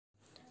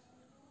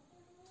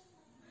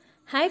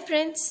Hi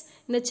friends,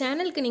 இந்த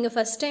சேனலுக்கு நீங்கள்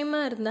ஃபஸ்ட்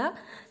டைமாக இருந்தால்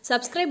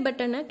சப்ஸ்கிரைப்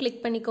பட்டனை கிளிக்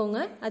பண்ணிக்கோங்க.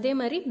 அதே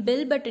மாதிரி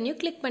பெல் பட்டனையும்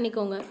கிளிக்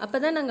பண்ணிக்கோங்க. அப்போ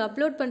தான் நாங்கள்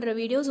அப்லோட் பண்ணுற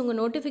வீடியோஸ் உங்கள்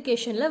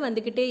நோட்டிஃபிகேஷனில்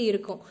வந்துக்கிட்டே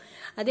இருக்கும்.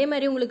 அதே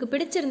மாதிரி உங்களுக்கு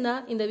பிடிச்சிருந்தா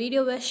இந்த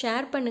வீடியோவை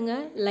ஷேர்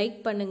பண்ணுங்கள், லைக்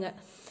பண்ணுங்கள்.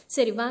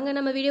 சரி வாங்க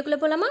நம்ம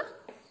வீடியோக்குள்ளே போகலாமா?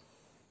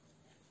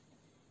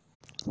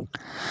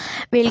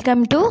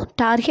 Welcome to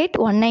target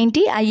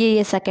 190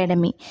 IAS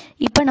academy.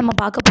 இப்போ நம்ம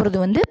பார்க்க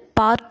போகிறது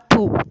பார்ட்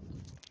 2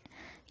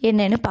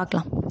 என்னன்னு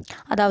பார்க்கலாம்.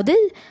 அதாவது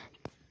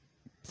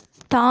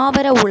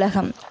தாவர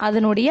உலகம்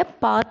அதனுடைய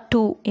பார்ட் 2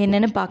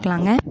 என்னன்னு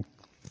பார்க்கலாங்க.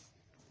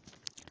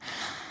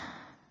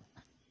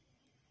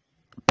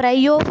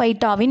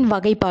 ப்ரையோஃபைட்டாவின்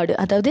வகைப்பாடு,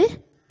 அதாவது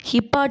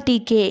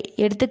ஹிப்பாட்டிகே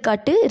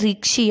எடுத்துக்காட்டு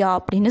ரிக்ஷியா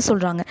அப்படின்னு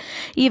சொல்கிறாங்க.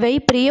 இவை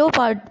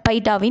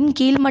ப்ரையோஃபைட்டாவின்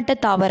கீழ்மட்ட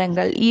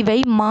தாவரங்கள். இவை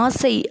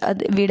மாசை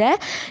விட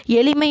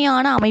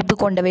எளிமையான அமைப்பு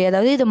கொண்டவை.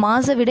 அதாவது இது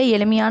மாசை விட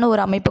எளிமையான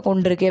ஒரு அமைப்பு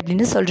கொண்டிருக்கு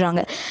அப்படின்னு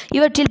சொல்கிறாங்க.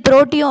 இவற்றில்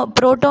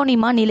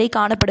புரோட்டோனிமா நிலை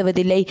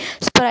காணப்படுவதில்லை.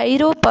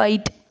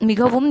 ஸ்பைரோபைட்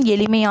மிகவும்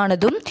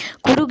எளிமையானதும்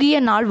குறுகிய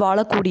நாள்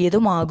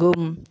வாழக்கூடியதும்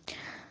ஆகும்.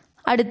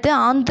 அடுத்து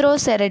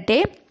ஆந்தோசெரட்டே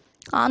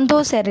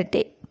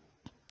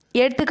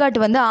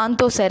எடுத்துக்காட்டு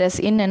ஆந்தோசெரஸ்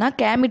என்னென்னா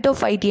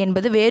கேமிட்டோஃபைட்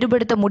என்பது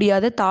வேறுபடுத்த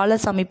முடியாத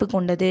தாளஸ் அமைப்பு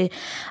கொண்டது.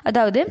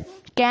 அதாவது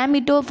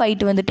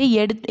கேமிட்டோஃபைட்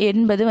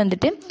என்பது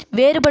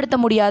வேறுபடுத்த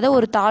முடியாத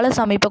ஒரு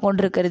தாளஸ் அமைப்பை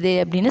கொண்டிருக்கிறது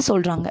அப்படின்னு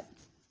சொல்கிறாங்க.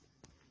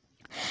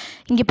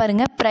 இங்கே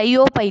பாருங்கள்,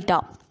 ப்ரையோபைட்டா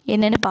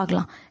என்னென்னு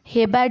பார்க்கலாம்.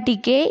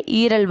 ஹெபாட்டிகே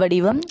ஈரல்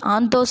வடிவம்,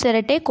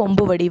 ஆந்தோசெரட்டே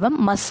கொம்பு வடிவம்,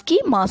 மஸ்கி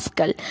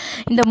மாஸ்கல்.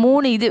 இந்த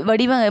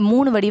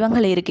மூணு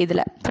வடிவங்கள் இருக்குது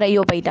இதில்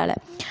ப்ரையோபைட்டாவில்.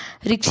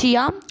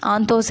 ரிக்ஷியா,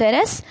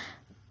 ஆந்தோசெரஸ்,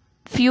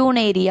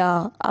 ஃபியூனேரியா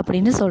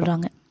அப்படின்னு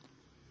சொல்கிறாங்க.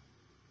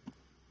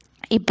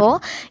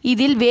 இப்போது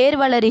இதில்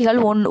வேர்வளரிகள்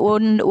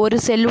ஒரு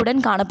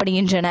செல்லுடன்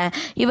காணப்படுகின்றன.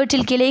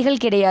 இவற்றில்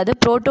கிளைகள் கிடையாது.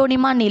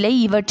 புரோட்டோனிமா நிலை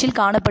இவற்றில்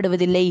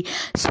காணப்படுவதில்லை.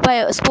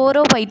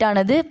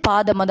 ஸ்போரோபைட்டானது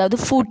பாதம், அதாவது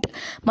ஃபுட்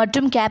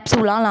மற்றும்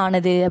கேப்சூலால்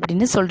ஆனது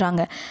அப்படின்னு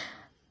சொல்கிறாங்க.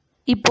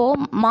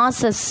 இப்போது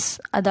மாசஸ்,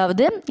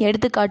 அதாவது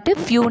எடுத்துக்காட்டு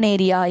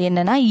ஃபியூனேரியா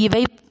என்னென்னா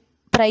இவை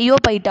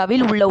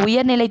ப்ரையோபைட்டாவில் உள்ள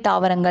உயர்நிலை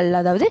தாவரங்கள்.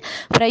 அதாவது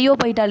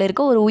ப்ரையோபைட்டாவில்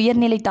இருக்க ஒரு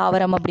உயர்நிலை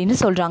தாவரம் அப்படின்னு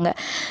சொல்கிறாங்க.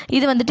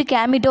 இது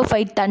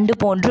கேமிட்டோஃபைட் தண்டு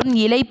போன்றும்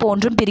இலை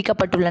போன்றும்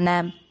பிரிக்கப்பட்டுள்ளன.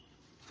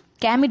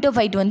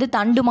 கேமிட்டோஃபைட்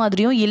தண்டு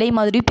மாதிரியும் இலை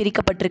மாதிரியும்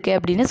பிரிக்கப்பட்டிருக்கு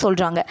அப்படின்னு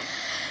சொல்கிறாங்க.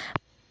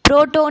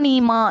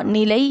 புரோட்டோனிமா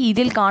நிலை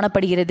இதில்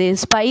காணப்படுகிறது.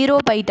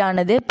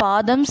 ஸ்பைரோபைட்டானது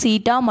பாதம்,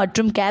 சீட்டா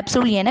மற்றும்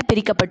கேப்சூல் என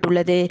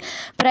பிரிக்கப்பட்டுள்ளது.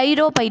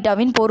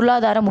 ப்ரையோபைட்டாவின்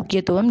பொருளாதார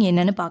முக்கியத்துவம்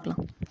என்னன்னு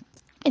பார்க்கலாம்.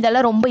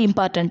 இதெல்லாம் ரொம்ப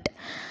இம்பார்ட்டண்ட்.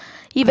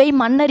 இவை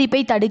மண்ணரிப்பை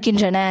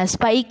தடுக்கின்றன.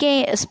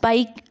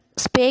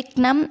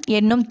 ஸ்பேக்னம்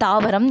என்னும்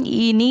தாவரம்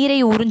நீரை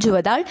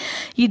உறிஞ்சுவதால்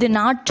இது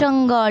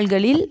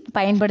நாற்றங்கால்களில்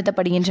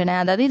பயன்படுத்தப்படுகின்றன.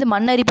 அதாவது இது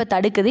மண்ணரிப்பை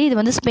தடுக்குது.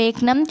 இது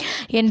ஸ்பேக்னம்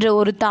என்ற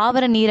ஒரு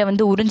தாவர நீரை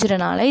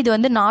உறிஞ்சுறனால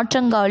இது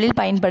நாற்றங்காலில்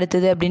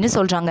பயன்படுத்துது அப்படின்னு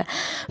சொல்கிறாங்க.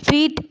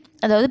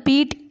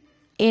 பீட்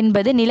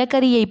என்பது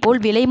நிலக்கரியை போல்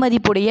விலை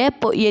மதிப்புடைய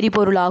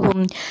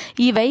எரிபொருளாகும்.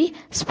 இவை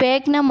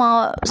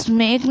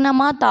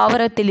ஸ்பேக்னமா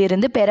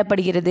தாவரத்திலிருந்து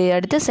பெறப்படுகிறது.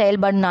 அடுத்து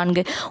செயல்பாடு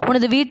 4.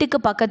 உனது வீட்டுக்கு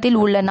பக்கத்தில்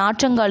உள்ள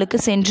நாற்றங்காலுக்கு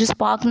சென்று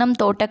ஸ்பாக்னம்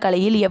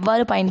தோட்டக்கலையில்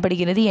எவ்வாறு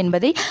பயன்படுகிறது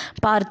என்பதை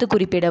பார்த்து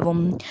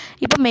குறிப்பிடவும்.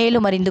 இப்போ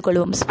மேலும் அறிந்து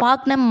கொள்வோம்.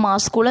 ஸ்பாக்னம்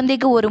மாஸ்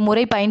குழந்தைக்கு ஒரு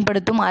முறை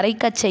பயன்படுத்தும்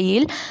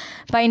அரைக்கச்சையில்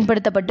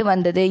பயன்படுத்தப்பட்டு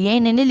வந்தது.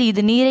 ஏனெனில்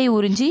இது நீரை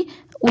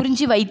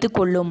உறிஞ்சி வைத்து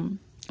கொள்ளும்.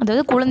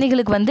 அதாவது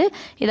குழந்தைகளுக்கு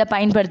இதை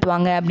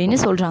பயன்படுத்துவாங்க அப்படின்னு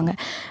சொல்கிறாங்க.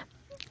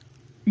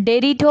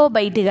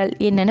 டெரிட்டோபைட்டுகள்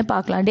என்னன்னு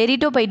பார்க்கலாம்.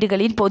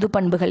 டெரிட்டோபைட்டுகளின் பொது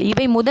பண்புகள்.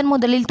 இவை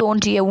முதலில்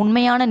தோன்றிய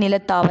உண்மையான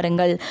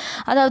நிலத்தாவரங்கள்.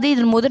 அதாவது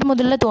இது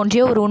முதல்ல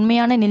தோன்றிய ஒரு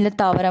உண்மையான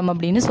நிலத்தாவரம்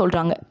அப்படின்னு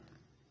சொல்கிறாங்க.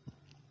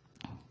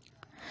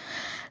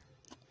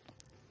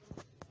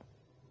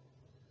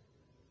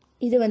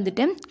 இது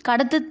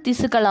கடத்து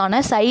திசுக்களான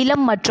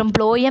சைலம் மற்றும்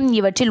புளோயம்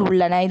இவற்றில்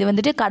உள்ளன.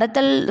 இது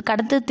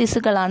கடத்து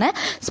திசுக்களான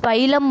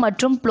ஸ்பைலம்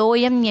மற்றும்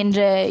புளோயம் என்ற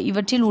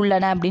இவற்றில்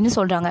உள்ளன அப்படின்னு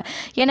சொல்கிறாங்க.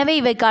 எனவே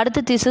இவை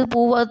கடத்து திசு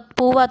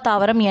பூவா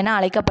தாவரம் என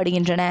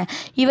அழைக்கப்படுகின்றன.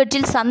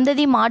 இவற்றில்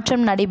சந்ததி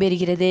மாற்றம்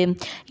நடைபெறுகிறது.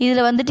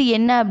 இதில்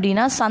என்ன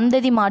அப்படின்னா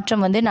சந்ததி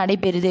மாற்றம்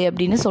நடைபெறுது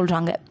அப்படின்னு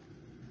சொல்கிறாங்க.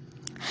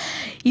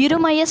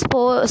 இருமய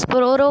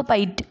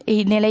ஸ்போரோபைட்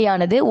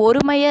நிலையானது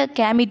ஒருமய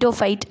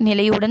கேமிட்டோஃபைட்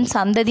நிலையுடன்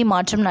சந்ததி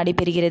மாற்றம்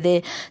நடைபெறுகிறது.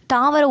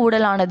 தாவர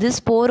உடலானது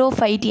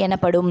ஸ்போரோஃபைட்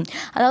எனப்படும்.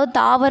 அதாவது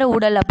தாவர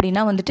உடல்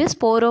அப்படின்னா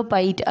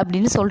ஸ்போரோபைட்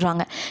அப்படின்னு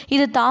சொல்கிறாங்க.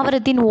 இது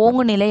தாவரத்தின்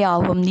ஓங்கு நிலை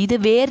ஆகும். இது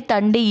வேர்,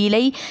 தண்டு,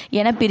 இலை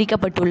என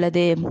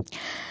பிரிக்கப்பட்டுள்ளது.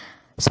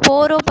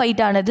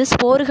 ஸ்போரோபைட்டானது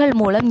ஸ்போர்கள்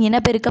மூலம்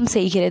இனப்பெருக்கம்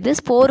செய்கிறது.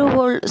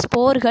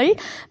 ஸ்போர்கள்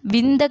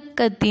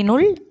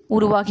விந்தகத்தினுள்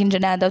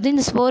உருவாகின்றன. அதாவது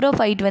இந்த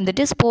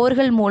ஸ்போரோஃபைட்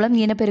ஸ்போர்கள் மூலம்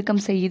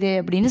இனப்பெருக்கம் செய்யுது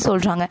அப்படின்னு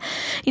சொல்கிறாங்க.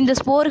 இந்த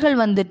ஸ்போர்கள்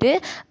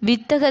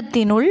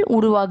வித்தகத்தினுள்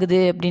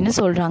உருவாகுது அப்படின்னு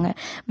சொல்கிறாங்க.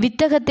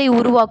 வித்தகத்தை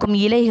உருவாக்கும்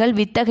இலைகள்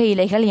வித்தக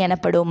இலைகள்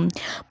எனப்படும்.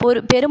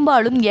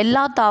 பெரும்பாலும்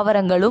எல்லா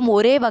தாவரங்களும்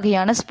ஒரே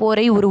வகையான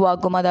ஸ்போரை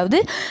உருவாக்கும். அதாவது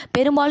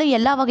பெரும்பாலும்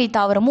எல்லா வகை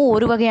தாவரமும்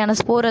ஒரு வகையான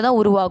ஸ்போரை தான்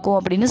உருவாக்கும்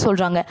அப்படின்னு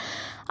சொல்கிறாங்க.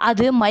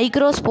 அது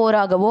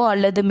மைக்ரோஸ்போராகவோ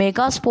அல்லது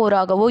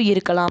மெகாஸ்போராகவோ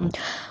இருக்கலாம்.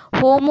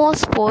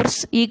 ஹோமோஸ்போர்ஸ்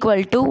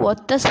ஈக்குவல் டு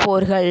ஒத்த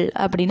ஸ்போர்கள்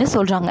அப்படின்னு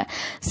சொல்கிறாங்க.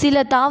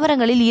 சில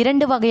தாவரங்களில்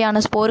 2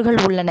 வகையான ஸ்போர்கள்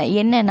உள்ளன.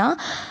 என்னென்னா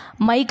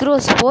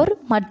மைக்ரோஸ்போர்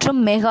மற்றும்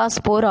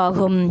மெகாஸ்போர்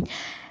ஆகும்.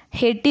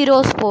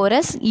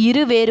 ஹெட்டிரோஸ்போரஸ்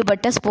இரு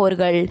வேறுபட்ட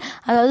ஸ்போர்கள்.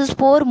 அதாவது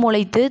ஸ்போர்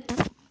முளைத்து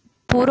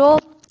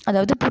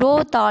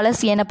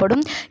புரோதாலஸ்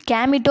எனப்படும்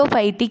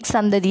கேமிட்டோபைட்டிக்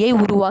சந்ததியை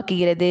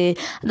உருவாக்குகிறது.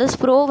 அதாவது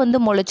ஸ்ப்ரோ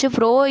முளைச்சு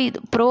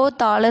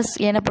புரோதாலஸ்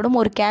எனப்படும்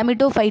ஒரு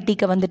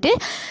கேமிட்டோபைட்டிக்கை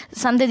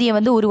சந்ததியை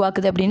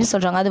உருவாக்குது அப்படின்னு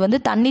சொல்கிறாங்க. அது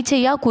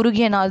தன்னிச்சையாக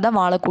குறுகிய நாள் தான்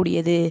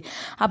வாழக்கூடியது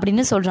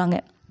அப்படின்னு சொல்கிறாங்க.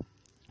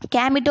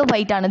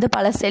 கேமிட்டோபைட்டானது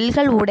பல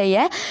செல்கள்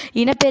உடைய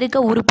இனப்பெருக்க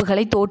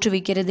உறுப்புகளை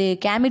தோற்றுவிக்கிறது.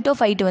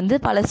 கேமிட்டோபைட்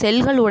பல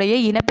செல்கள் உடைய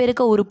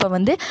இனப்பெருக்க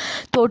உறுப்பை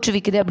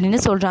தோற்றுவிக்குது அப்படின்னு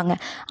சொல்கிறாங்க.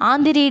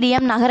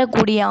 ஆந்திரீடியம்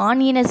நகரக்கூடிய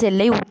ஆணின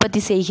செல்லை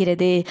உற்பத்தி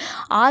செய்கிறது.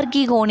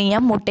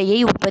 ஆர்கிகோனியம் முட்டையை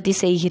உற்பத்தி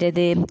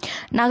செய்கிறது.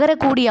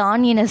 நகரக்கூடிய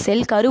ஆணின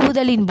செல்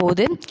கருவுறுதலின்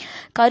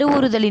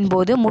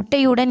போது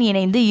முட்டையுடன்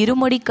இணைந்து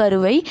இருமடி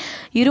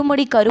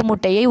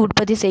கருமுட்டையை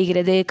உற்பத்தி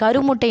செய்கிறது.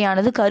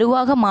 கருமுட்டையானது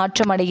கருவாக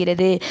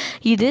மாற்றமடைகிறது.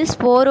 இது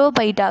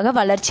ஸ்போரோபைட்டாக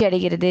வளர்ச்சி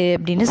அடைகிறது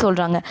அப்படின்னு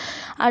சொல்கிறாங்க.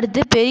 அடுத்து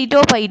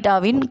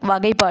பெரிட்டோபைட்டாவின்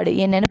வகைப்பாடு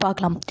என்னன்னு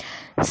பார்க்கலாம்.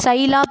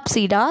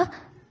 சைலாப்சிடா,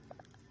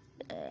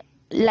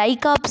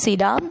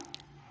 லைகாப்சிடா,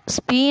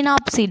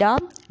 ஸ்பீனாப்சிடா,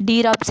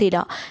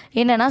 டீராப்சிடா.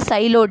 என்னென்னா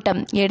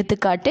சைலோட்டம்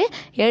எடுத்துக்காட்டு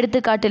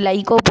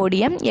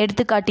லைகோபோடியம்,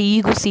 எடுத்துக்காட்டு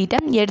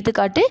ஈகுசீட்டம்,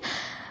 எடுத்துக்காட்டு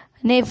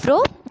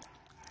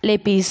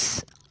நெஃப்ரோலெபிஸ்.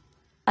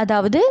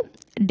 அதாவது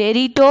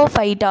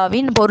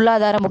டெரிட்டோஃபைட்டாவின்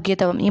பொருளாதார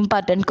முக்கியத்துவம்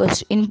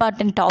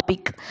இம்பார்ட்டன்ட்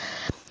டாபிக்.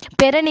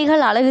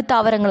 பெரணிகள் அழகு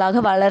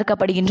தாவரங்களாக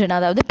வளர்க்கப்படுகின்றன.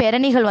 அதாவது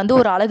பெரணிகள்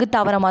ஒரு அழகு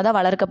தாவரமாக தான்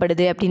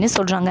வளர்க்கப்படுது அப்படின்னு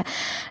சொல்கிறாங்க.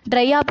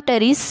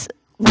 ட்ரையாப்டரிஸ்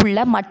உள்ள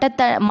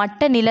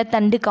மட்ட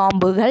நிலத்தண்டு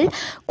காம்புகள்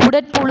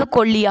குடற்புழு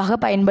கொல்லியாக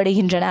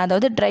பயன்படுகின்றன.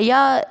 அதாவது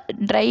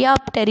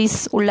ட்ரையாப்டரிஸ்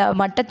உள்ள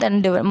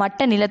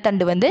மட்ட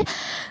நிலத்தண்டு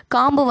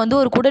காம்பு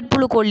ஒரு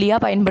குடற்புழு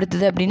கொல்லியாக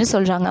பயன்படுத்துது அப்படின்னு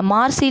சொல்கிறாங்க.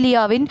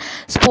 மார்சிலியாவின்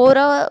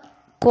ஸ்போரா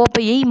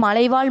கோப்பையை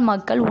மலைவாழ்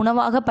மக்கள்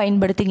உணவாக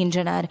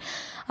பயன்படுத்துகின்றனர்.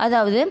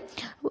 அதாவது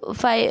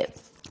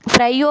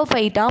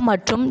ஃப்ரையோஃபைட்டா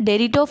மற்றும்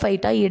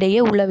டெரிட்டோஃபைட்டா இடையே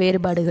உள்ள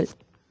வேறுபாடுகள்.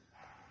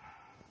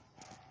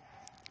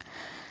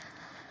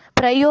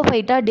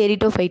 ஃப்ரையோஃபைட்டா,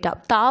 டெரிட்டோஃபைட்டா.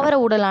 தாவர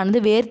உடலானது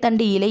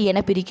வேர்த்தண்டு இலை என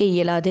பிரிக்க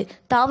இயலாது.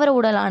 தாவர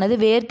உடலானது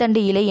வேர்த்தண்டு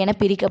இலை என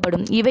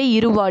பிரிக்கப்படும். இவை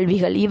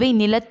இருவாழ்விகள். இவை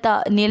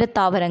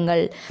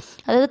நிலத்தாவரங்கள்.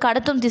 அதாவது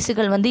கடத்தும்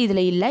திசுகள்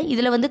இதில் இல்லை.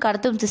 இதில்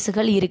கடத்தும்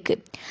திசுகள்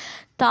இருக்குது.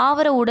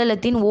 தாவர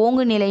உடலத்தின்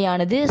ஓங்கு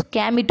நிலையானது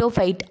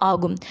கேமிட்டோஃபைட்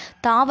ஆகும்.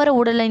 தாவர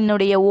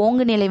உடலினுடைய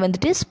ஓங்கு நிலை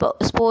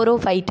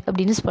ஸ்போரோஃபைட்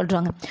அப்படின்னு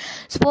சொல்கிறாங்க.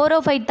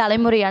 ஸ்போரோஃபைட்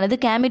தலைமுறையானது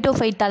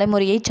கேமிட்டோஃபைட்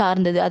தலைமுறையை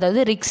சார்ந்தது.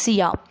 அதாவது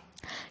ரிக்ஸியா.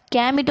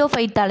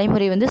 கேமிட்டோஃபைட்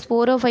தலைமுறை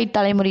ஸ்போரோஃபைட்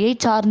தலைமுறையை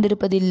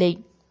சார்ந்திருப்பதில்லை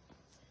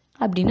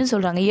அப்படின்னு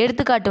சொல்கிறாங்க.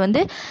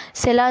 எடுத்துக்காட்டு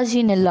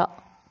செலாஜினெல்லா.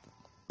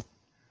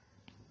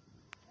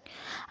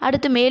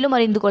 அடுத்து மேலும்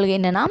அறிந்து கொள்க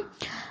என்னென்னா,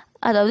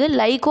 அதாவது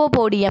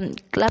லைகோபோடியம்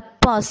கிளப்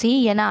பாசி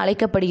என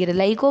அழைக்கப்படுகிறது.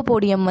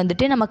 லைகோபோடியம்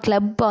நம்ம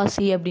கிளப்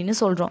பாசி அப்படின்னு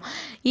சொல்கிறோம்.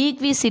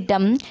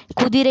 ஈக்விசிட்டம்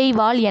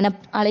குதிரைவால் என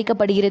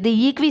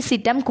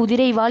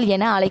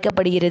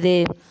அழைக்கப்படுகிறது.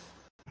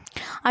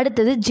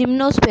 அடுத்தது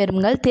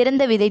ஜிம்னோஸ்பெர்ம்கள்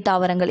திறந்த விதை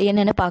தாவரங்கள்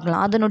என்னென்னு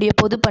பார்க்கலாம். அதனுடைய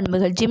பொது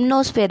பண்புகள்.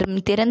 ஜிம்னோஸ்பெர்ம்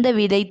திறந்த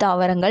விதை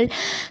தாவரங்கள்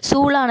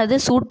சூழானது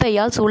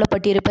சூட்பையால்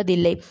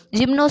சூழப்பட்டிருப்பதில்லை.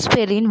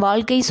 ஜிம்னோஸ்பெரின்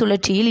வாழ்க்கை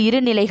சுழற்சியில்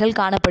 2 நிலைகள்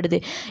காணப்படுது.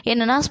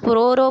 என்னென்னா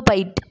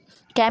ஸ்போரோபைட்,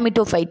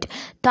 கேமிட்டோஃபைட்.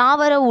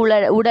 தாவர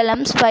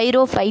உடலம்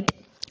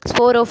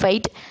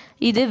ஸ்போரோஃபைட்.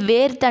 இது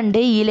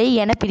வேர்த்தண்டு இலை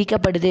என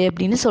பிரிக்கப்படுது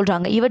அப்படின்னு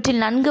சொல்கிறாங்க.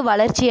 இவற்றில் நன்கு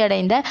வளர்ச்சி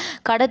அடைந்த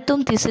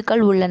கடத்தும்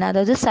திசுக்கள் உள்ளன.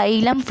 அதாவது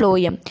சைலம்,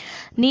 ஃப்ளோயம்.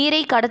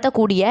 நீரை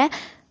கடத்தக்கூடிய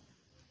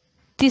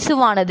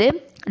திசுவானது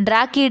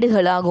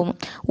டிராக்கீடுகளாகும்.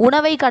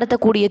 உணவை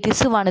கடத்தக்கூடிய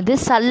திசுவானது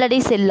சல்லடை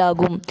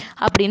செல்லாகும்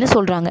அப்படின்னு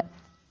சொல்கிறாங்க.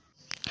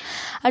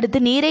 அடுத்து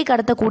நீரை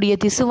கடத்தக்கூடிய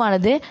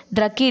திசுவானது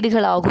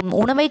டிரக்கீடுகள் ஆகும்.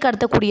 உணவை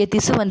கடத்தக்கூடிய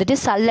திசு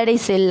சல்லடை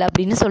செல்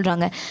அப்படின்னு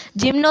சொல்கிறாங்க.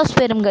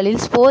 ஜிம்னோஸ்பெர்ம்களில்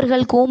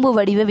ஸ்போர்கள் கூம்பு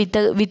வடிவ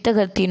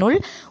வித்தகத்தினுள்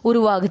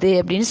உருவாகுது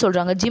அப்படின்னு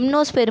சொல்கிறாங்க.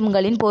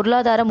 ஜிம்னோஸ்பெர்ம்களின்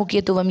பொருளாதார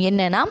முக்கியத்துவம்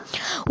என்னென்னா,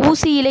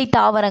 ஊசி இலை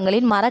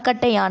தாவரங்களின்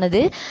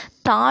மரக்கட்டையானது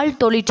தாள்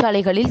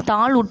தொழிற்சாலைகளில்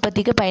தாள்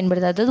உற்பத்திக்கு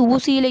பயன்படுது. அதாவது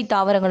ஊசி இலை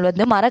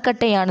தாவரங்கள்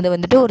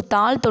மரக்கட்டையானது ஒரு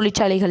தாள்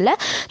தொழிற்சாலைகளில்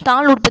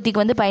தாள்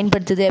உற்பத்திக்கு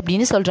பயன்படுத்துது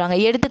அப்படின்னு சொல்கிறாங்க.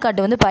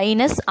 எடுத்துக்காட்டு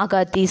பைனஸ்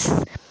அகாத்திஸ்.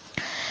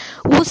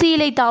 ஊசி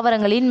இலை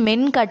தாவரங்களின்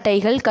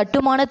மென்கட்டைகள்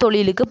கட்டுமான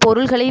தொழிலுக்கு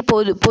பொருள்களை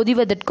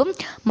பொதிவதற்கும்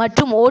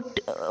மற்றும்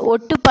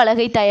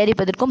ஒட்டுப்பலகை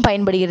தயாரிப்பதற்கும்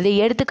பயன்படுகிறது.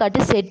 எடுத்துக்காட்டு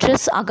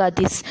செட்ரஸ்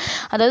அகாத்திஸ்.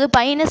 அதாவது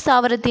பைனஸ்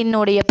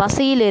தாவரத்தினுடைய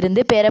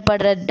பசையிலிருந்து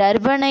பெறப்படுற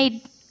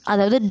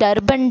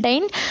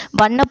டர்பன்டைன்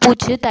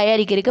வண்ணப்பூச்சு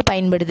தயாரிக்கிறதுக்கு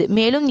பயன்படுது.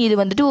 மேலும்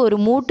இது ஒரு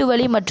மூட்டு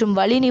வலி மற்றும்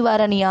வலி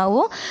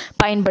நிவாரணியாகவும்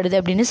பயன்படுது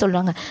அப்படின்னு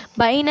சொல்கிறாங்க.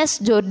 பைனஸ்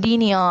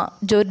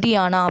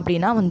ஜொர்டியானா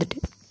அப்படின்னா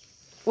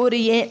ஒரு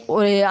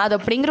அது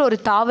அப்படிங்கிற ஒரு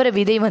தாவர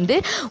விதை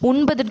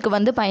உண்பதற்கு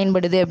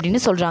பயன்படுது அப்படின்னு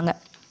சொல்கிறாங்க.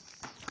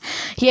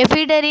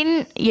 எஃபிடரின்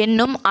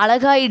என்னும்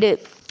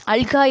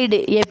அல்காய்டு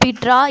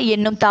எபிட்ரா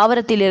என்னும்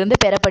தாவரத்திலிருந்து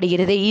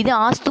பெறப்படுகிறது. இது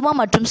ஆஸ்துமா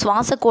மற்றும்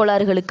சுவாச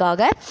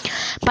கோளாறுகளுக்காக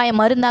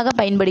மருந்தாக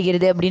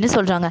பயன்படுகிறது அப்படின்னு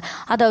சொல்கிறாங்க.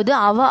 அதாவது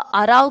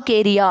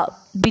அராவ்கேரியா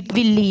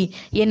பிட்வில்லி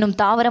என்னும்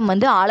தாவரம்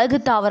வந்து அழகு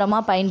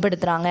தாவரமாக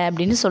பயன்படுத்துகிறாங்க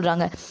அப்படின்னு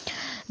சொல்கிறாங்க.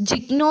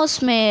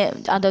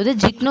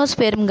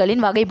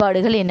 ஜிக்னோஸ்பெர்ம்களின்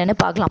வகைப்பாடுகள் என்னென்னு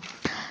பார்க்கலாம்.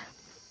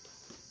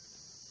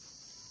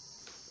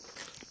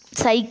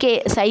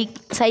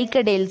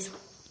 சைக்கடேல்ஸ்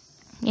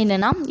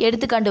என்னென்னா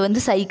எடுத்துக்காட்டு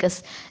வந்து சைக்கஸ்.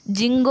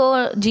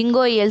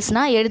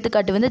 ஜிங்கோயல்ஸ்னால்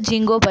எடுத்துக்காட்டு வந்து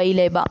ஜிங்கோ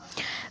பைலேபா.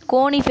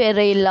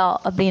 கோனிஃபெரேல்லா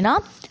அப்படின்னா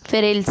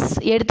ஃபெரெல்ஸ்,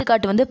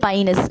 எடுத்துக்காட்டு வந்து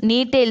பைனஸ்.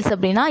 நீட்டேல்ஸ்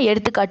அப்படின்னா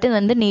எடுத்துக்காட்டு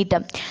வந்து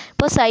நீட்டம்.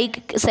 இப்போ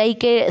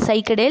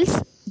சைக்கடேல்ஸ்,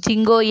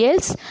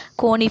 ஜிங்கோயல்ஸ்,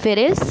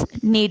 கோனிஃபெரல்ஸ்,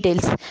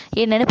 நீட்டேல்ஸ்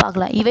என்னென்னு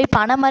பார்க்கலாம். இவை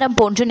பனைமரம்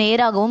போன்று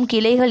நேராகவும்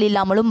கிளைகள்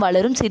இல்லாமலும்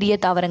வளரும் சிறிய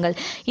தாவரங்கள்.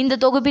 இந்த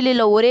தொகுப்பில்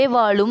உள்ள ஒரே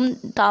வாழும்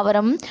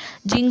தாவரம்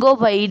ஜிங்கோ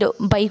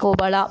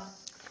பைகோபாலா,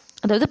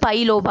 அதாவது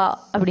பைலோபா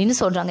அப்படின்னு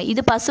சொல்கிறாங்க.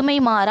 இது பசுமை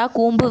மாறா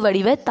கூம்பு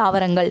வடிவ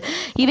தாவரங்கள்.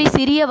 இவை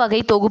சிறிய வகை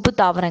தொகுப்பு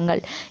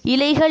தாவரங்கள்.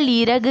 இலைகள்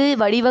இறகு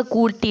வடிவ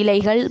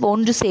கூட்டிலைகள்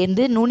ஒன்று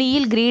சேர்ந்து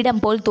நுனியில்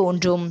கிரீடம் போல்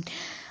தோன்றும்.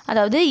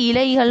 அதாவது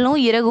இலைகளும்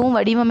இறகும்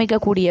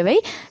வடிவமைக்கக்கூடிய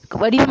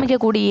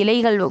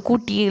இலைகள்,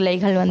 கூட்டி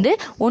இலைகள் வந்து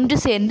ஒன்று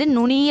சேர்ந்து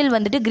நுனியில்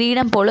வந்துட்டு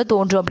கிரீடம் போல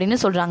தோன்றும் அப்படின்னு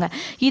சொல்கிறாங்க.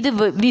 இது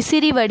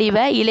விசிறி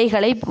வடிவ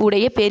இலைகளை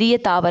உடைய பெரிய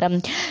தாவரம்.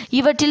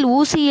 இவற்றில்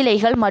ஊசி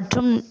இலைகள்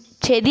மற்றும்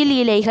செதில்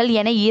இலைகள்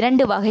என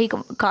 2 வகை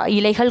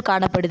இலைகள்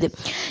காணப்படுது.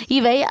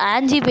 இவை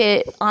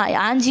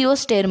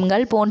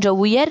ஆஞ்சியோஸ்டெர்ம்கள் போன்ற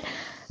உயர்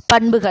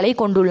பண்புகளை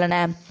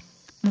கொண்டுள்ளன.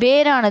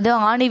 வேரானது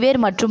ஆணிவேர்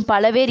மற்றும்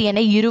பலவேர் என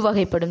 2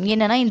 வகைப்படும்.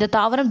 என்னன்னா இந்த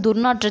தாவரம்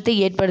துர்நாற்றத்தை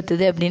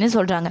ஏற்படுத்துது அப்படின்னு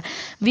சொல்றாங்க.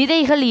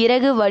 விதைகள்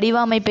இறகு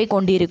வடிவமைப்பை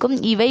கொண்டிருக்கும்.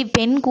 இவை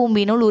பெண்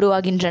கூம்பினுள்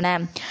உருவாகின்றன.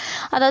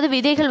 அதாவது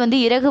விதைகள் வந்து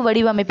இறகு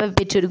வடிவமைப்பை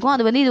பெற்றிருக்கும்.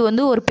 அது வந்து இது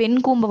வந்து ஒரு பெண்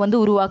கூம்பை வந்து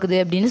உருவாக்குது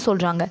அப்படின்னு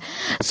சொல்றாங்க.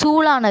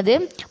 சூளானது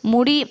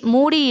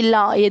மூடி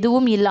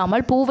எதுவும்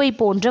இல்லாமல் பூவை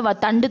போன்ற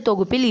தண்டு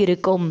தொகுப்பில்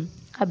இருக்கும்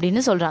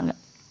அப்படின்னு சொல்றாங்க.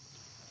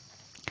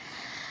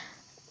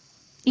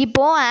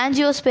 இப்போ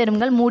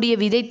ஆஞ்சியோஸ்பெர்ம்கள் மூடிய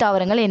விதை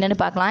தாவரங்கள் என்னென்னு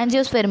பார்க்கலாம்.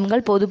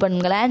 ஆஞ்சியோஸ்பெர்ம்கள் பொது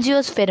பண்புகள்.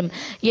 ஆஞ்சியோஸ்பெர்ம்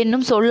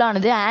என்னும்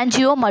சொல்லானது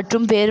ஆஞ்சியோ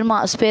மற்றும்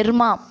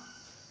ஸ்பெர்மா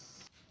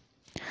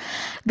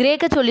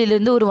கிரேக்க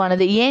சொல்லிலிருந்து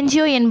உருவானது.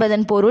 ஏஞ்சியோ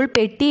என்பதன் பொருள்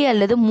பெட்டி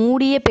அல்லது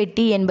மூடிய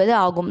பெட்டி என்பது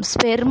ஆகும்.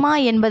 ஸ்பெர்மா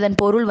என்பதன்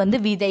பொருள் வந்து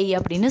விதை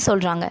அப்படின்னு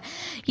சொல்கிறாங்க.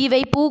 இவை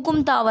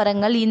பூக்கும்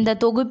தாவரங்கள். இந்த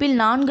தொகுப்பில்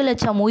 4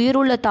 லட்சம்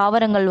உயிருள்ள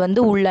தாவரங்கள்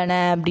வந்து உள்ளன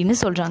அப்படின்னு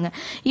சொல்கிறாங்க.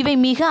 இவை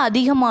மிக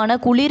அதிகமான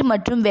குளிர்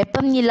மற்றும்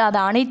வெப்பம் இல்லாத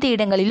அனைத்து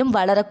இடங்களிலும்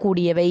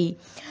வளரக்கூடியவை.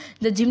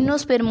 இந்த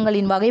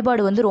ஜிம்னோஸ்பெர்ம்களின்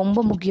வகைப்பாடு வந்து ரொம்ப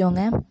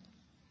முக்கியங்க.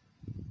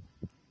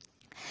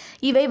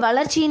 இவை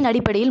வளர்ச்சியின்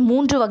அடிப்படையில்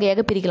 3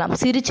 வகையாக பிரிக்கலாம்.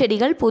 சிறு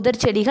செடிகள், புதர்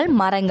செடிகள்,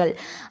 மரங்கள்.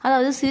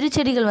 அதாவது சிறு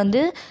செடிகள்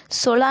வந்து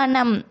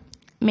சொலானம்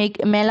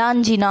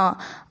மெலாஞ்சினா,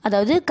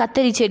 அதாவது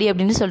கத்தரி செடி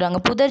அப்படின்னு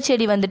சொல்கிறாங்க. புதர்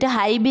செடி வந்துட்டு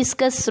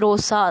ஹைபிஸ்கஸ்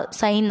ரோசா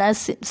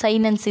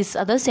சைனன்சிஸ்,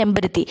 அதாவது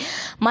செம்பருத்தி.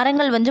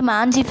 மரங்கள் வந்து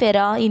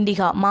மாஞ்சிஃபெரா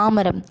இண்டிகா,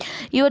 மாமரம்.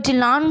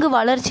 இவற்றில்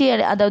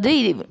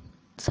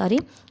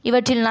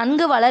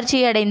நன்கு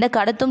வளர்ச்சியடைந்த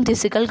கடத்தும்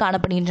திசுக்கள்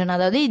காணப்படுகின்றன.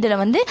 அதாவது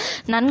இதில் வந்து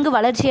நன்கு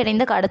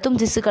வளர்ச்சியடைந்த கடத்தும்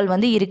திசுக்கள்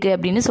வந்து இருக்குது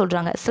அப்படின்னு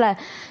சொல்கிறாங்க.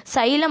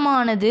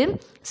 சைலமானது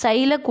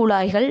சைல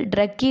குழாய்கள்,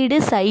 ட்ரக்கீடு,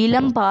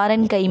 சைலம்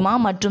பாரன்கைமா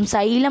மற்றும்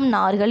சைலம்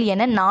நார்கள்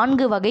என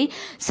 4 வகை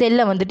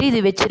செல்லை வந்துட்டு இது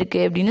வச்சிருக்கு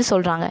அப்படின்னு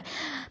சொல்கிறாங்க.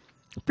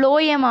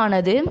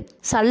 புளோயமானது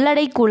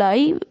சல்லடை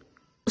குழாய்,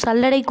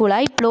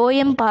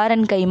 புளோயம்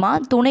பாரன்கைமா,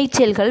 துணை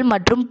செல்கள்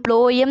மற்றும்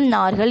புளோயம்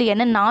நார்கள்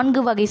என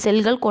 4 வகை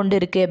செல்கள்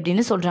கொண்டிருக்கு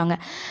அப்படின்னு சொல்கிறாங்க.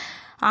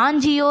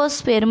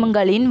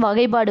 ஆஞ்சியோஸ்பெர்ம்களின்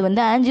வகைப்பாடு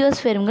வந்து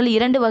ஆஞ்சியோஸ்பெர்ம்கள்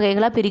 2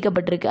 வகைகளாக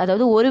பிரிக்கப்பட்டிருக்கு.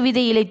 அதாவது ஒரு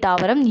விதை இலை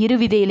தாவரம், 2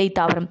 விதை இலை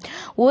தாவரம்.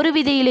 ஒரு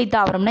விதை இலை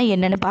தாவரம்னா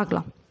என்னென்னு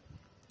பார்க்கலாம்.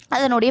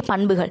 அதனுடைய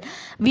பண்புகள்.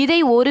 விதை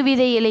ஒரு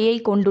விதை இலையை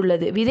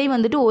கொண்டுள்ளது. விதை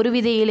வந்துட்டு ஒரு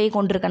விதை இலையை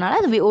கொண்டிருக்கனால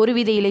அது ஒரு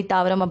விதை இலை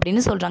தாவரம்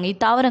அப்படின்னு சொல்கிறாங்க.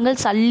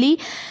 இத்தாவரங்கள்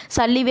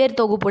சல்லிவேர்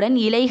தொகுப்புடன்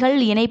இலைகள்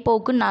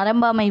இணைப்போக்கு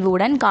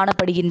நரம்பமைவுடன்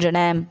காணப்படுகின்றன.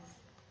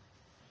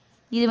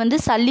 இது வந்து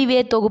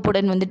சல்லிவேர்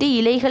தொகுப்புடன் வந்துட்டு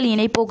இலைகள்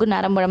இணைப்போக்கு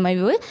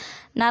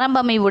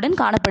நரம்பமைவுடன்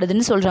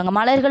காணப்படுதுன்னு சொல்கிறாங்க.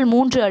 மலர்கள்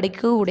 3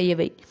 அடுக்கு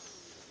உடையவை.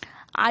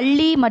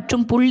 அள்ளி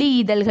மற்றும் புள்ளி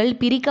இதழ்கள்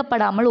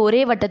பிரிக்கப்படாமல்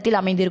ஒரே வட்டத்தில்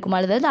அமைந்திருக்கும்.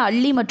 அதாவது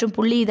அள்ளி மற்றும்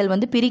புள்ளி இதழ்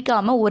வந்து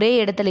பிரிக்காமல் ஒரே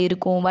இடத்துல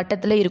இருக்கும்,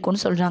 வட்டத்தில்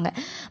இருக்கும்னு சொல்கிறாங்க.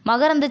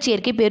 மகரந்த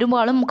சேர்க்கை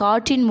பெரும்பாலும்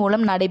காற்றின்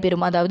மூலம்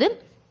நடைபெறும். அதாவது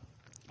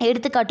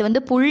எடுத்துக்காட்டு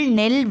வந்து புல்,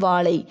 நெல்,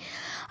 வாழை.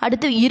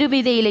 அடுத்து 2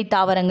 விதை இலை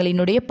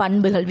தாவரங்களினுடைய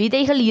பண்புகள்.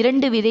 விதைகள்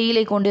 2 விதை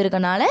இலை கொண்டு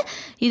இருக்கனால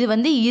இது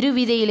வந்து 2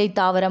 விதை இலை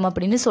தாவரம்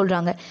அப்படின்னு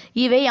சொல்கிறாங்க.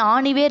 இவை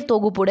ஆணிவேர்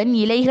தொகுப்புடன்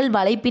இலைகள்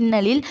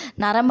வலைப்பின்னலில்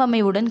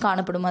நரம்பமைவுடன்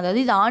காணப்படும்.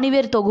 அதாவது இது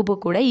ஆணிவேர் தொகுப்பு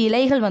கூட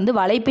இலைகள் வந்து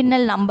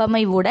வலைப்பின்னல்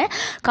நம்பமைவுடன்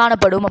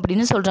காணப்படும்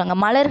அப்படின்னு சொல்கிறாங்க.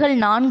 மலர்கள்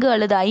 4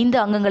 அல்லது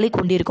 5 அங்கங்களை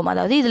கொண்டிருக்கும்.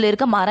 அதாவது இதில்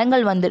இருக்க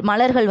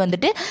மலர்கள்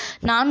வந்துட்டு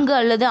 4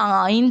 அல்லது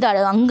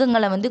 5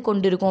 அங்கங்களை வந்து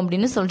கொண்டிருக்கும்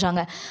அப்படின்னு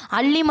சொல்கிறாங்க.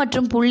 அள்ளி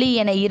மற்றும் புள்ளி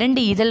என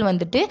 2 இதழ்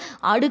வந்துட்டு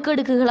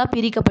அடுக்கடுக்குகளாக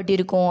பிரிக்கப்பட்டிருக்கும்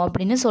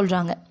அப்படின்னு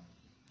சொல்றாங்க.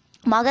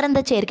 மகரந்த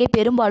சேர்க்கை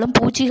பெரும்பாலும்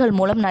பூச்சிகள்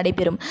மூலம்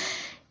நடைபெறும்.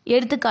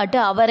 எடுத்துக்காட்டு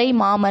அவரை,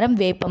 மாமரம்,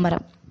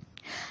 வேப்பமரம்.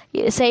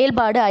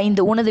 செயல்பாடு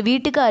 5. உனது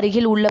வீட்டுக்கு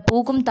அருகில் உள்ள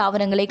பூக்கும்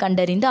தாவரங்களை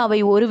கண்டறிந்து அவை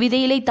ஒரு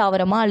விதை இலை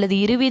தாவரமா அல்லது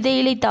 2 விதை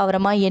இலை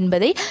தாவரமா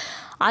என்பதை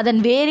அதன்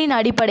வேரின்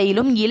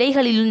அடிப்படையிலும்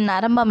இலைகளிலும்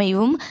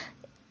நரம்பமைவும்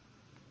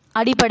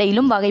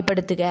அடிப்படையிலும்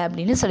வகைப்படுத்துக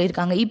அப்படின்னு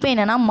சொல்லியிருக்காங்க. இப்போ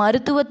என்னென்னா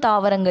மருத்துவ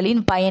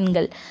தாவரங்களின்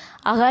பயன்கள்.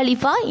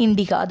 அகாலிஃபா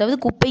இண்டிகா, அதாவது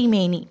குப்பை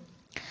மேனி,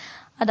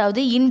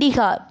 அதாவது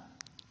இண்டிகா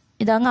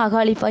இதாங்க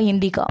அகாலிஃபா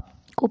இண்டிகா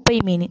குப்பை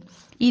மேனி.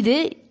 இது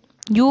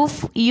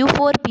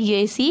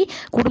யூஃபோர்பியேசி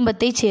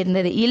குடும்பத்தைச்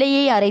சேர்ந்தது.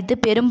 இலையை அரைத்து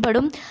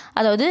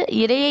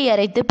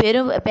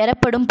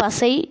பெறப்படும்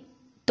பசை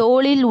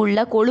தோலில் உள்ள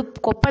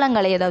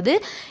கொப்பளங்களை, அதாவது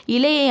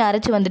இலையை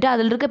அரைச்சி வந்துட்டு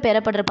அதில் இருக்க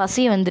பெறப்படுற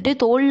பசையை வந்துட்டு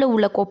தோலில்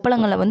உள்ள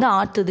கொப்பளங்களை வந்து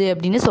ஆற்றுது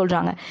அப்படின்னு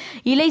சொல்கிறாங்க.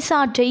 இலை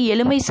சாற்றை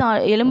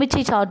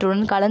எலுமிச்சை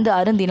சாற்றுடன் கலந்து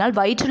அருந்தினால்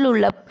வயிற்றில்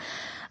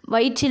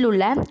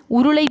உள்ள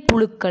உருளை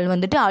புழுக்கள்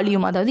வந்துட்டு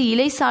அழியும். அதாவது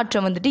இலை சாற்றை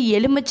வந்துட்டு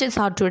எலுமிச்சை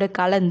சாற்றோட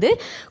கலந்து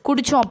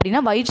குடித்தோம்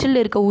அப்படின்னா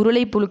வயிற்றில் இருக்க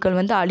உருளை புழுக்கள்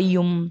வந்து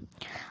அழியும்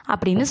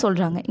அப்படின்னு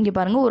சொல்கிறாங்க. இங்கே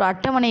பாருங்கள், ஒரு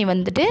அட்டவணை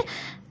வந்துட்டு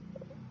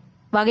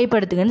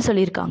வகைப்படுத்துங்கன்னு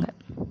சொல்லியிருக்காங்க.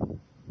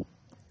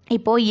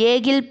 இப்போது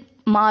ஏகில்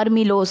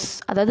மார்மிலோஸ்,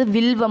 அதாவது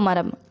வில்வ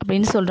மரம்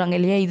அப்படின்னு சொல்கிறாங்க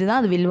இல்லையா, இதுதான்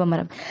அது வில்வ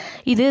மரம்.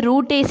 இது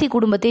ரூட்டேசி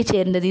குடும்பத்தை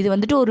சேர்ந்தது. இது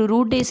வந்துட்டு ஒரு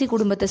ரூட்டேசி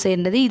குடும்பத்தை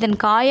சேர்ந்தது. இதன்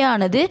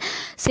காயானது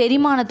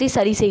செரிமானத்தை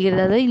சரி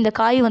செய்கிறது. அதாவது இந்த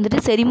காய்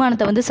வந்துட்டு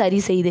செரிமானத்தை வந்து சரி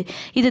செய்யுது.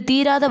 இது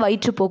தீராத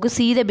வயிற்றுப்போக்கு,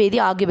 சீதபேதி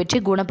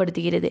ஆகியவற்றை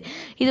குணப்படுத்துகிறது.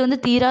 இது வந்து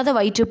தீராத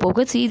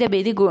வயிற்றுப்போக்கு,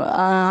 சீதபேதி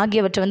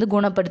ஆகியவற்றை வந்து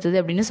குணப்படுத்துது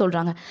அப்படின்னு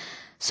சொல்கிறாங்க.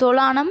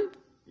 சொலானம்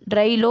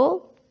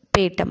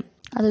ட்ரைலோபேட்டம்,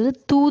 அதாவது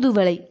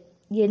தூதுவளை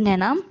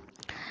என்னென்னா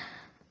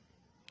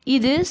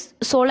இது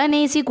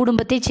சொலனேசி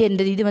குடும்பத்தை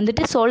சேர்ந்தது. இது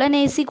வந்துட்டு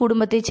சொலனேசி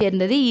குடும்பத்தை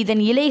சேர்ந்தது.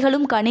 இதன்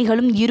இலைகளும்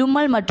கனிகளும்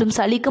இருமல் மற்றும்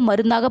சளிக்கு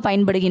மருந்தாக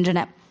பயன்படுகின்றன.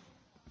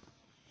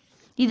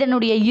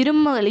 இதனுடைய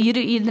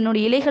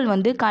இலைகள்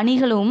வந்து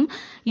கனிகளும்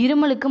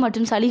இருமலுக்கு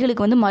மற்றும்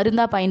சளிகளுக்கு வந்து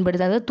மருந்தாக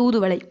பயன்படுது. அதாவது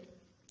தூதுவளை.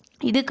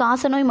 இது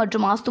காசநோய்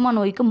மற்றும் ஆஸ்துமா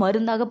நோய்க்கு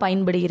மருந்தாக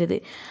பயன்படுகிறது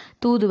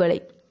தூதுவளை.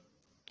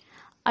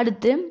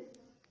 அடுத்து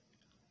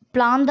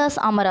பிளாந்தாஸ்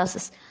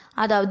அமராசஸ்,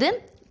 அதாவது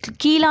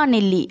கீழா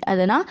நெல்லி.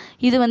 அதனால்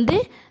இது வந்து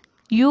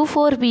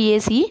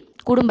யூஃபோர்பியேசி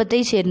குடும்பத்தை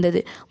சேர்ந்தது.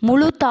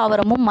 முழு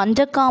தாவரமும்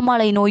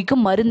மஞ்சக்காமாலை நோய்க்கு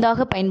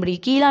மருந்தாக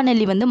பயன்படுகிறது. கீழா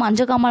நெல்லி வந்து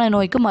மஞ்சக்காமாலை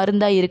நோய்க்கு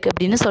மருந்தாக இருக்குது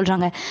அப்படின்னு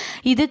சொல்கிறாங்க.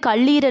 இது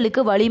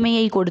கல்லீரலுக்கு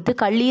வலிமையை கொடுத்து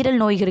கல்லீரல்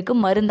நோய்களுக்கு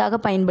மருந்தாக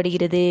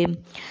பயன்படுகிறது.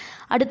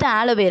 அடுத்து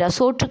ஆலோவேரா,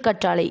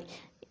 சோற்றுக்கற்றாழை.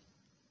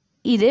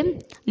 இது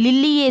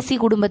லில்லியேசி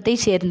குடும்பத்தை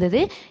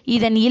சேர்ந்தது.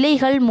 இதன்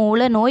இலைகள்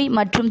மூல நோய்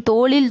மற்றும்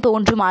தோலில்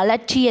தோன்றும்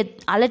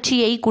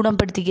அலர்ச்சியை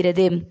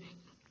குணப்படுத்துகிறது.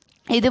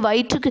 இது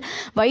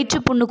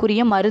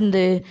வயிற்றுப்புண்ணுக்குரிய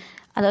மருந்து,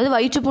 அதாவது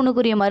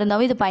வயிற்றுப்புண்ணுக்குரிய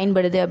மருந்தாகவும் இது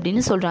பயன்படுது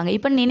அப்படின்னு சொல்கிறாங்க.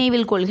 இப்போ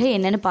நினைவில் கொள்கை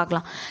என்னென்னு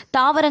பார்க்கலாம்.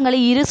 தாவரங்களை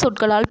இரு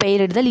சொற்களால்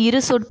பெயரிடுதல்,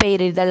 இரு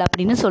சொற்பெயரிடுதல்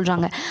அப்படின்னு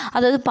சொல்கிறாங்க.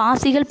 அதாவது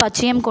பாசிகள்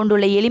பச்சையம்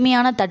கொண்டுள்ள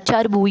எளிமையான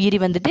தற்சார்பு உயிரி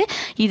வந்துட்டு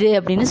இது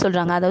அப்படின்னு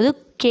சொல்கிறாங்க. அதாவது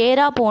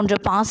கேரா போன்ற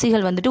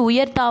பாசிகள் வந்துட்டு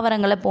உயர்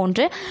தாவரங்களை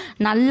போன்ற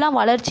நல்லா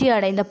வளர்ச்சி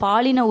அடைந்த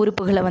பாலின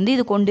உறுப்புகளை வந்து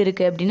இது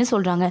கொண்டிருக்கு அப்படின்னு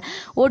சொல்கிறாங்க.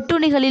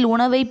 ஒட்டுண்ணிகளில்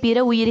உணவை பிற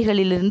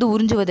உயிரிகளிலிருந்து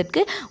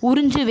உறிஞ்சுவதற்கு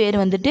உறிஞ்சு வேர்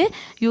வந்துட்டு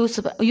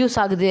யூஸ்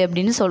ஆகுது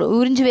அப்படின்னு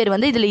உறிஞ்சு வேர்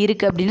வந்து இதில்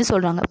இருக்குது அப்படின்னு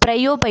சொல்கிறாங்க.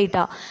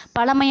 பிரயோபைட்டா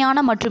பழமையான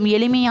மற்றும்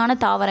எளிமையான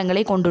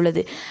தாவரங்களை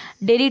கொண்டுள்ளது.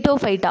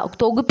 டெரிட்டோஃபைட்டா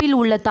தொகுப்பில்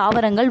உள்ள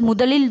தாவரங்கள்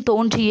முதலில்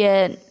தோன்றிய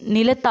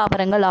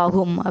நிலத்தாவரங்கள்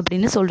ஆகும்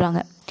அப்படின்னு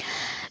சொல்கிறாங்க.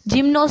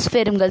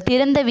 ஜிம்னோஸ்பெரும்கள்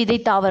திறந்த விதை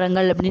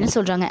தாவரங்கள் அப்படின்னு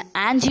சொல்கிறாங்க.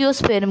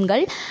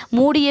 ஆஞ்சியோஸ்பெரும்கள்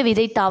மூடிய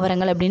விதை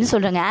தாவரங்கள் அப்படின்னு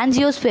சொல்கிறாங்க.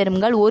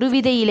 ஆஞ்சியோஸ்பெரும்கள் ஒரு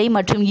விதை இலை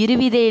மற்றும்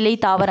இருவித இலை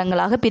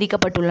தாவரங்களாக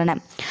பிரிக்கப்பட்டுள்ளன.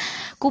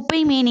 குப்பை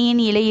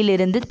மேனியின்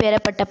இலையிலிருந்து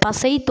பெறப்பட்ட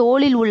பசை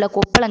தோலில் உள்ள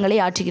கொப்பளங்களை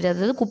ஆற்றுகிறது.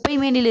 அதாவது குப்பை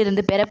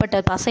மேனிலிருந்து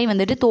பெறப்பட்ட பசை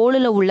வந்துட்டு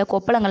தோலில் உள்ள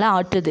கொப்பளங்களை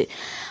ஆற்றுது.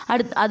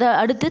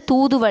 அடுத்து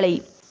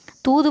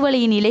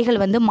தூதுவளையின் இலைகள்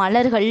வந்து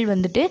மலர்கள்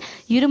வந்துட்டு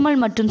இருமல்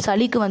மற்றும்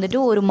சளிக்கு வந்துட்டு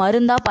ஒரு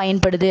மருந்தாக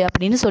பயன்படுது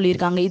அப்படின்னு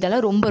சொல்லியிருக்காங்க.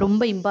 இதெல்லாம் ரொம்ப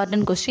ரொம்ப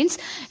இம்பார்ட்டன்ட் கொஸ்டின்ஸ்.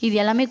 இது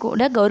எல்லாமே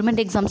கூட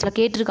கவர்மெண்ட் எக்ஸாம்ஸில்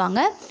கேட்டிருக்காங்க,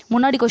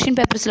 முன்னாடி கொஸ்டின்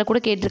பேப்பர்ஸில்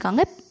கூட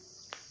கேட்டிருக்காங்க.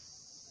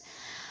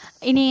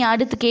 இனி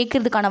அடுத்து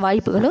கேட்கறதுக்கான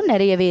வாய்ப்புகளும்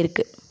நிறையவே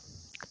இருக்குது.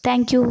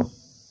 தேங்க்யூ.